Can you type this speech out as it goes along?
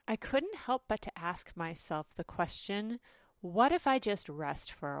I couldn't help but to ask myself the question, what if I just rest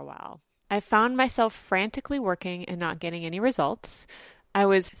for a while? I found myself frantically working and not getting any results. I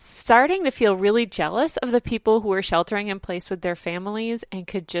was starting to feel really jealous of the people who were sheltering in place with their families and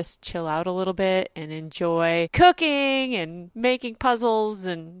could just chill out a little bit and enjoy cooking and making puzzles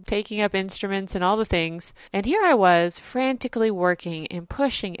and taking up instruments and all the things. And here I was frantically working and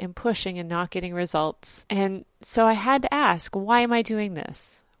pushing and not getting results. And so I had to ask, why am I doing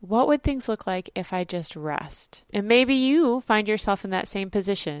this? What would things look like if I just rest? And maybe you find yourself in that same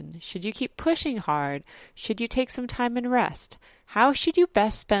position. Should you keep pushing hard? Should you take some time and rest? How should you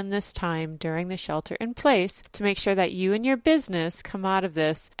best spend this time during the shelter in place to make sure that you and your business come out of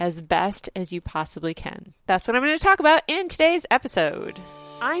this as best as you possibly can? That's what I'm going to talk about in today's episode.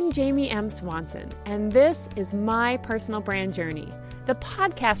 I'm Jamie M. Swanson, and this is My Personal Brand Journey, the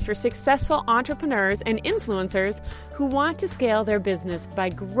podcast for successful entrepreneurs and influencers who want to scale their business by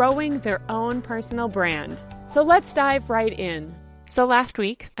growing their own personal brand. So let's dive right in. So last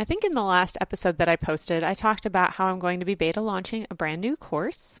week, I think in the last episode that I posted, I talked about how I'm going to be beta launching a brand new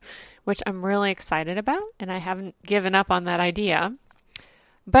course, which I'm really excited about, and I haven't given up on that idea.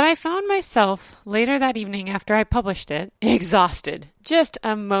 But I found myself later that evening after I published it, exhausted, just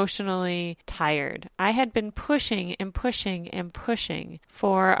emotionally tired. I had been pushing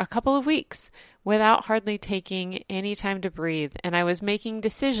for a couple of weeks without hardly taking any time to breathe. And I was making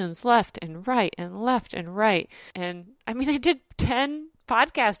decisions left and right. And I did 10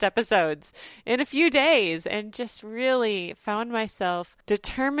 podcast episodes in a few days and just really found myself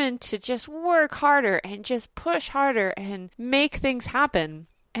determined to just work harder and just push harder and make things happen.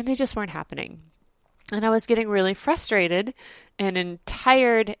 And they just weren't happening. And I was getting really frustrated and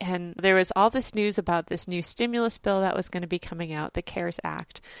tired. And there was all this news about this new stimulus bill that was going to be coming out, the CARES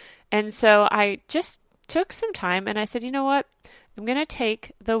Act. And so I just took some time and I said, you know what? I'm going to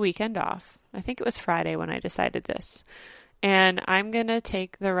take the weekend off. I think it was Friday when I decided this. And I'm going to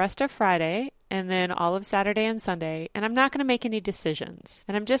take the rest of Friday and then all of Saturday and Sunday. And I'm not going to make any decisions.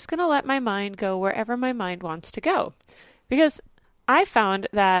 And I'm just going to let my mind go wherever my mind wants to go. Because I found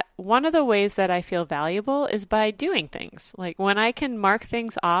that one of the ways that I feel valuable is by doing things. Like when I can mark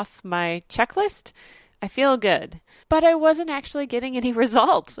things off my checklist, I feel good. But I wasn't actually getting any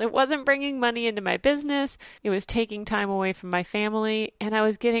results. It wasn't bringing money into my business. It was taking time away from my family, and I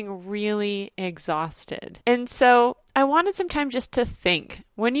was getting really exhausted. And so I wanted some time just to think.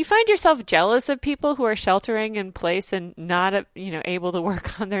 When you find yourself jealous of people who are sheltering in place and not, able to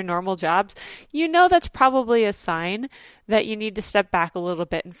work on their normal jobs, that's probably a sign that you need to step back a little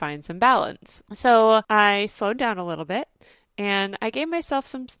bit and find some balance. So I slowed down a little bit. And I gave myself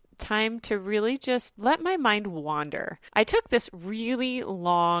some time to really just let my mind wander. I took this really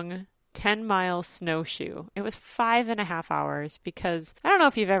long 10-mile snowshoe. It was 5.5 hours because I don't know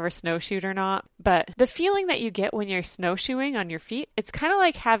if you've ever snowshoed or not, but the feeling that you get when you're snowshoeing on your feet, it's kind of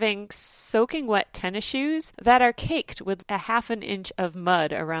like having soaking wet tennis shoes that are caked with a 1/2 inch of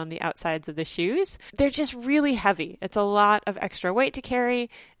mud around the outsides of the shoes. They're just really heavy. It's a lot of extra weight to carry.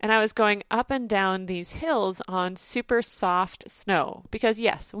 And I was going up and down these hills on super soft snow because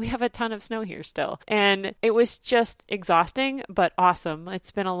yes, we have a ton of snow here still. And it was just exhausting, but awesome.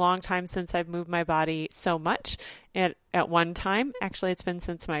 It's been a long time since I've moved my body so much at one time. Actually, it's been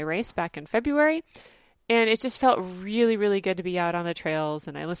since my race back in February. And it just felt really, really good to be out on the trails.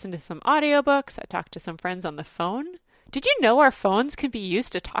 And I listened to some audiobooks. I talked to some friends on the phone. Did you know our phones can be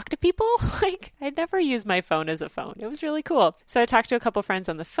used to talk to people? I never used my phone as a phone. It was really cool. So I talked to a couple friends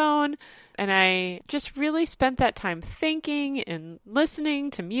on the phone, and I just really spent that time thinking and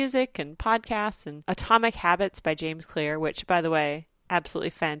listening to music and podcasts and Atomic Habits by James Clear, which, by the way,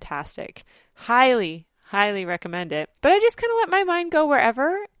 absolutely fantastic. Highly recommend it. But I just kind of let my mind go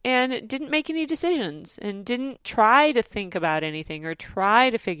wherever and didn't make any decisions and didn't try to think about anything or try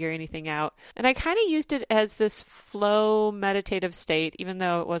to figure anything out. And I kind of used it as this flow meditative state, even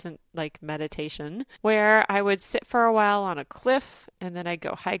though it wasn't like meditation, where I would sit for a while on a cliff and then I'd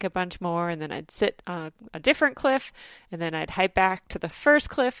go hike a bunch more and then I'd sit on a different cliff and then I'd hike back to the first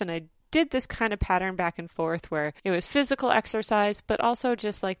cliff and I'd did this kind of pattern back and forth where it was physical exercise, but also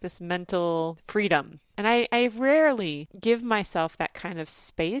just like this mental freedom. And I rarely give myself that kind of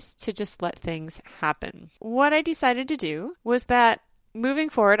space to just let things happen. What I decided to do was that moving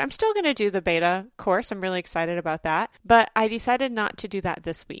forward, I'm still going to do the beta course. I'm really excited about that. But I decided not to do that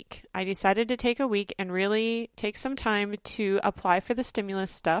this week. I decided to take a week and really take some time to apply for the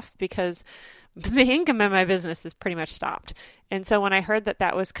stimulus stuff because the income in my business is pretty much stopped. And so when I heard that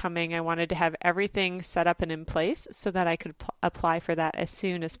that was coming, I wanted to have everything set up and in place so that I could apply for that as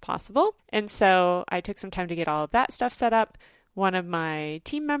soon as possible. And so I took some time to get all of that stuff set up, one of my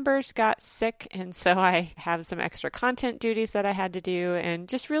team members got sick, and so I have some extra content duties that I had to do, and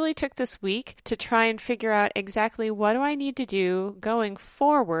just really took this week to try and figure out exactly what do I need to do going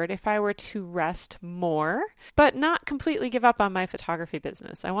forward if I were to rest more, but not completely give up on my photography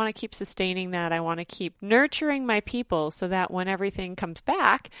business. I want to keep sustaining that. I want to keep nurturing my people so that when everything comes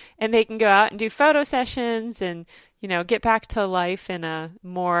back and they can go out and do photo sessions and get back to life in a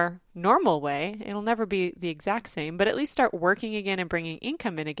more normal way. It'll never be the exact same, but at least start working again and bringing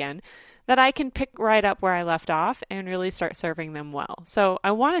income in again, that I can pick right up where I left off and really start serving them well. So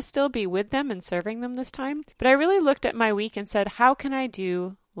I want to still be with them and serving them this time, but I really looked at my week and said, how can I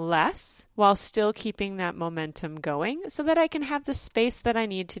do less while still keeping that momentum going so that I can have the space that I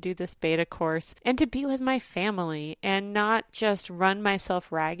need to do this beta course and to be with my family and not just run myself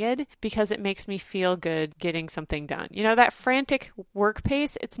ragged because it makes me feel good getting something done. That frantic work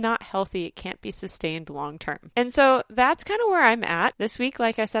pace, it's not healthy. It can't be sustained long term. And so that's kind of where I'm at this week.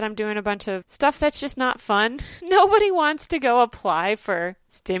 Like I said, I'm doing a bunch of stuff that's just not fun. Nobody wants to go apply for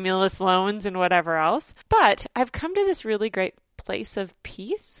stimulus loans and whatever else, but I've come to this really great place of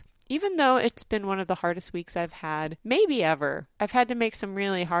peace. Even though it's been one of the hardest weeks I've had, maybe ever, I've had to make some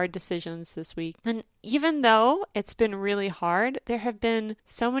really hard decisions this week. And even though it's been really hard, there have been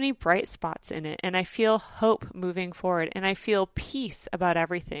so many bright spots in it. And I feel hope moving forward. And I feel peace about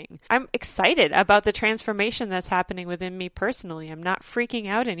everything. I'm excited about the transformation that's happening within me personally. I'm not freaking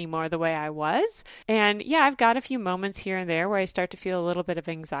out anymore the way I was. And yeah, I've got a few moments here and there where I start to feel a little bit of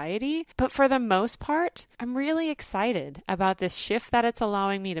anxiety. But for the most part, I'm really excited about this shift that it's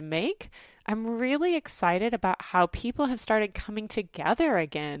allowing me to make. I'm really excited about how people have started coming together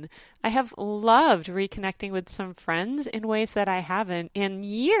again. I have loved reconnecting with some friends in ways that I haven't in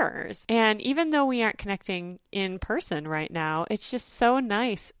years. And even though we aren't connecting in person right now, it's just so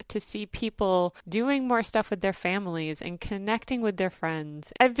nice to see people doing more stuff with their families and connecting with their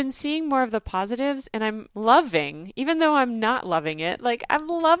friends. I've been seeing more of the positives, and I'm loving, even though I'm not loving it, I'm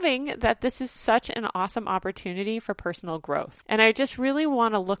loving that this is such an awesome opportunity for personal growth. And I just really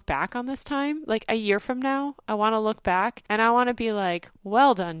want to look back on this time, a year from now, I want to look back and I want to be like,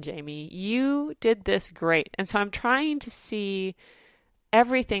 well done, Jamie. You did this great. And so I'm trying to see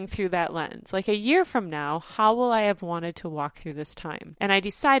everything through that lens. A year from now, how will I have wanted to walk through this time? And I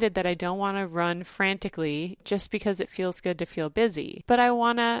decided that I don't want to run frantically just because it feels good to feel busy, but I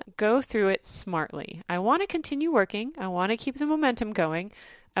want to go through it smartly. I want to continue working. I want to keep the momentum going.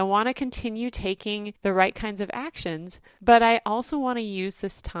 I want to continue taking the right kinds of actions, but I also want to use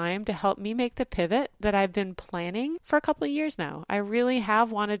this time to help me make the pivot that I've been planning for a couple of years now. I really have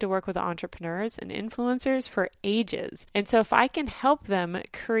wanted to work with entrepreneurs and influencers for ages. And so if I can help them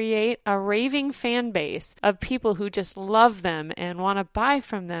create a raving fan base of people who just love them and want to buy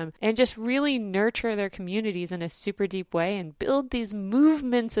from them and just really nurture their communities in a super deep way and build these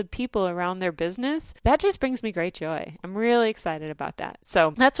movements of people around their business, that just brings me great joy. I'm really excited about that.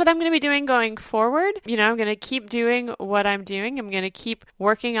 So that's what I'm going to be doing going forward. I'm going to keep doing what I'm doing. I'm going to keep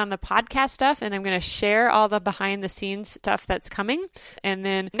working on the podcast stuff, and I'm going to share all the behind the scenes stuff that's coming. And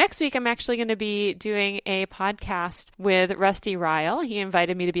then next week, I'm actually going to be doing a podcast with Rusty Ryle. He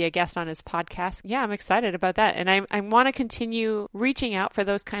invited me to be a guest on his podcast. Yeah, I'm excited about that. And I want to continue reaching out for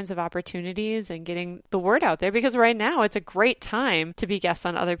those kinds of opportunities and getting the word out there, because right now it's a great time to be guests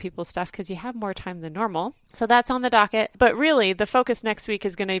on other people's stuff because you have more time than normal. So that's on the docket. But really, the focus next week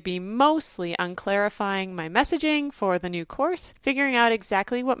is going to be mostly on clarifying my messaging for the new course, figuring out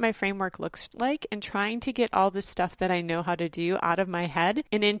exactly what my framework looks like, and trying to get all this stuff that I know how to do out of my head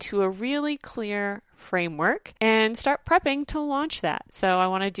and into a really clear framework and start prepping to launch that. So I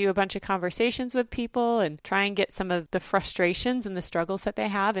want to do a bunch of conversations with people and try and get some of the frustrations and the struggles that they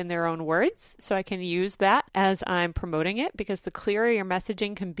have in their own words so I can use that as I'm promoting it, because the clearer your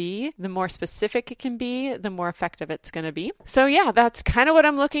messaging can be, the more specific it can be, the more effective it's going to be. So yeah, that's kind of what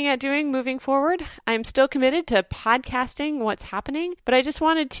I'm looking at doing moving forward. I'm still committed to podcasting what's happening, but I just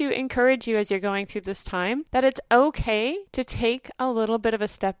wanted to encourage you as you're going through this time that it's okay to take a little bit of a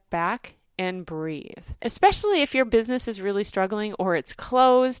step back and breathe. Especially if your business is really struggling or it's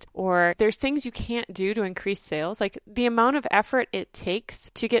closed or there's things you can't do to increase sales. The amount of effort it takes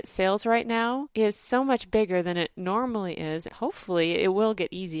to get sales right now is so much bigger than it normally is. Hopefully it will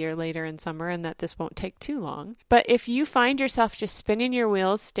get easier later in summer and that this won't take too long. But if you find yourself just spinning your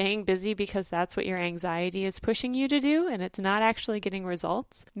wheels, staying busy because that's what your anxiety is pushing you to do and it's not actually getting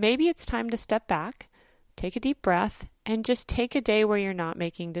results, maybe it's time to step back, take a deep breath, and just take a day where you're not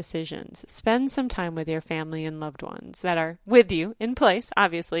making decisions. Spend some time with your family and loved ones that are with you in place,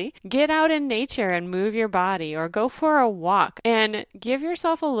 obviously. Get out in nature and move your body, or go for a walk and give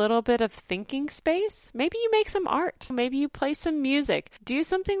yourself a little bit of thinking space. Maybe you make some art. Maybe you play some music. Do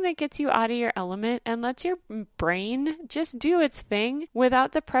something that gets you out of your element and lets your brain just do its thing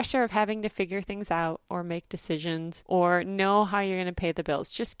without the pressure of having to figure things out or make decisions or know how you're going to pay the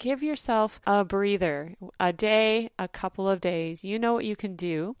bills. Just give yourself a breather, a day, a couple of days. You know what you can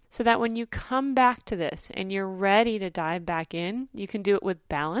do, so that when you come back to this and you're ready to dive back in, you can do it with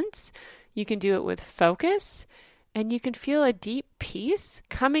balance, you can do it with focus, and you can feel a deep peace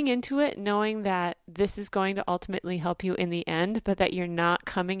coming into it, knowing that this is going to ultimately help you in the end, but that you're not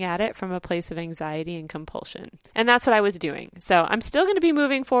coming at it from a place of anxiety and compulsion. And that's what I was doing. So I'm still going to be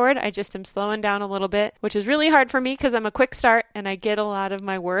moving forward. I just am slowing down a little bit, which is really hard for me because I'm a quick start and I get a lot of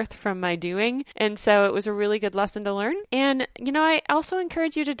my worth from my doing. And so it was a really good lesson to learn. And, I also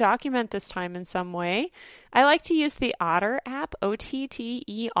encourage you to document this time in some way. I like to use the Otter app,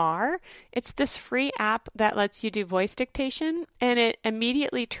 OTTER. It's this free app that lets you do voice dictation, and it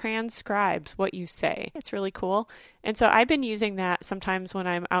immediately transcribes what you say. It's really cool. And so I've been using that sometimes when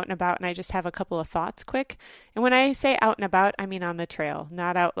I'm out and about and I just have a couple of thoughts quick. And when I say out and about, I mean on the trail,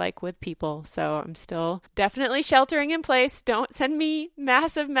 not out like with people. So I'm still definitely sheltering in place. Don't send me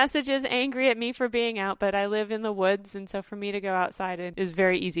massive messages angry at me for being out, but I live in the woods. And so for me to go outside, it is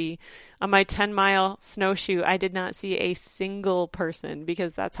very easy. On my 10-mile snowshoe, I did not see a single person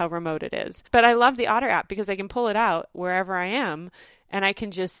because that's how remote it is. But I love the Otter app because I can pull it out wherever I am and I can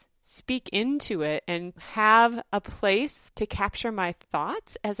just speak into it and have a place to capture my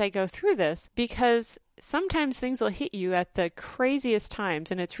thoughts as I go through this, because sometimes things will hit you at the craziest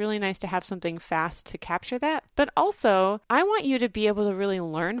times and it's really nice to have something fast to capture that. But also, I want you to be able to really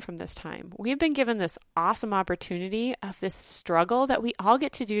learn from this time. We've been given this awesome opportunity of this struggle that we all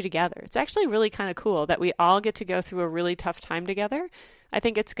get to do together. It's actually really kind of cool that we all get to go through a really tough time together. I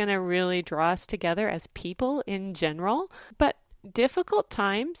think it's going to really draw us together as people in general. But difficult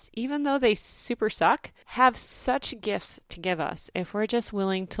times, even though they super suck, have such gifts to give us if we're just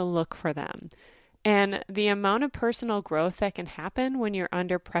willing to look for them. And the amount of personal growth that can happen when you're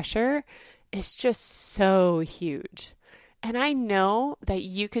under pressure is just so huge. And I know that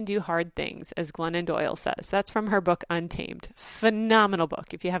you can do hard things, as Glennon Doyle says. That's from her book, Untamed. Phenomenal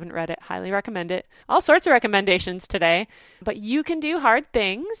book. If you haven't read it, highly recommend it. All sorts of recommendations today. But you can do hard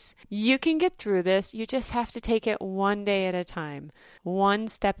things. You can get through this. You just have to take it one day at a time, one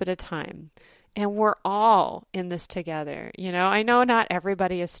step at a time. And we're all in this together. I know not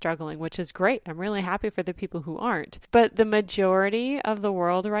everybody is struggling, which is great. I'm really happy for the people who aren't. But the majority of the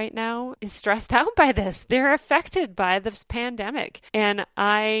world right now is stressed out by this. They're affected by this pandemic. And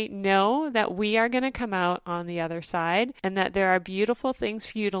I know that we are going to come out on the other side and that there are beautiful things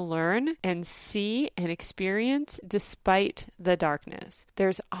for you to learn and see and experience despite the darkness.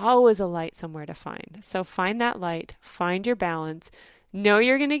 There's always a light somewhere to find. So find that light, find your balance. Know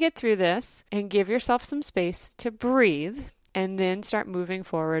you're going to get through this and give yourself some space to breathe and then start moving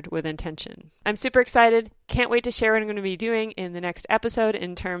forward with intention. I'm super excited. Can't wait to share what I'm going to be doing in the next episode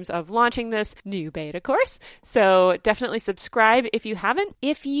in terms of launching this new beta course. So definitely subscribe if you haven't.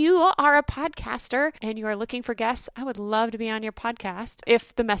 If you are a podcaster and you are looking for guests, I would love to be on your podcast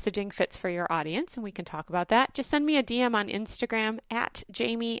if the messaging fits for your audience, and we can talk about that. Just send me a DM on Instagram at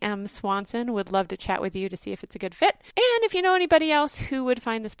Jamie M. Swanson. Would love to chat with you to see if it's a good fit. And if you know anybody else who would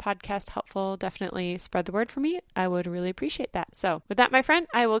find this podcast helpful, definitely spread the word for me. I would really appreciate that. So with that, my friend,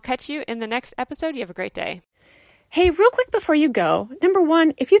 I will catch you in the next episode. You have a great day. Hey, real quick before you go, number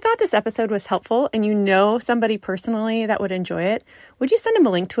one, if you thought this episode was helpful and you know somebody personally that would enjoy it, would you send them a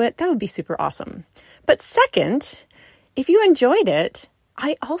link to it? That would be super awesome. But second, if you enjoyed it,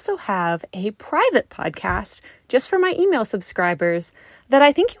 I also have a private podcast just for my email subscribers that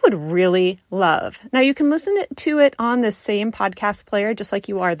I think you would really love. Now, you can listen to it on the same podcast player, just like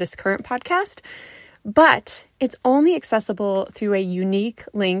you are this current podcast, but it's only accessible through a unique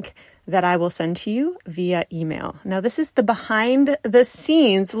link that I will send to you via email. Now, this is the behind the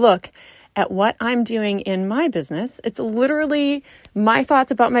scenes look at what I'm doing in my business. It's literally my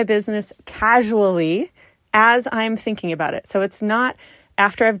thoughts about my business casually as I'm thinking about it. So it's not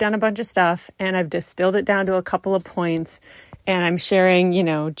after I've done a bunch of stuff and I've distilled it down to a couple of points and I'm sharing,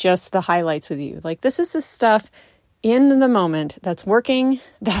 just the highlights with you. Like, this is the stuff in the moment that's working,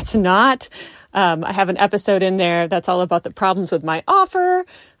 that's not. I have an episode in there that's all about the problems with my offer.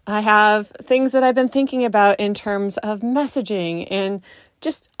 I have things that I've been thinking about in terms of messaging and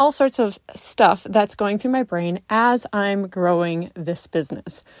just all sorts of stuff that's going through my brain as I'm growing this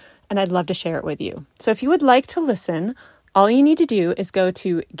business. and I'd love to share it with you. So if you would like to listen, all you need to do is go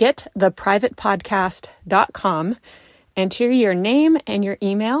to gettheprivatepodcast.com, enter your name and your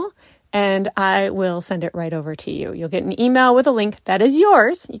email, and I will send it right over to you. You'll get an email with a link that is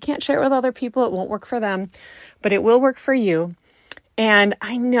yours. You can't share it with other people. It won't work for them, but it will work for you. And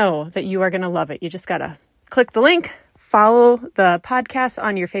I know that you are going to love it. You just got to click the link, follow the podcast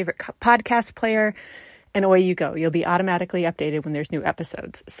on your favorite podcast player, and away you go. You'll be automatically updated when there's new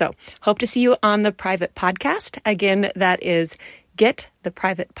episodes. So hope to see you on the private podcast. Again, that is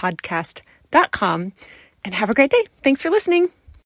gettheprivatepodcast.com. And have a great day. Thanks for listening.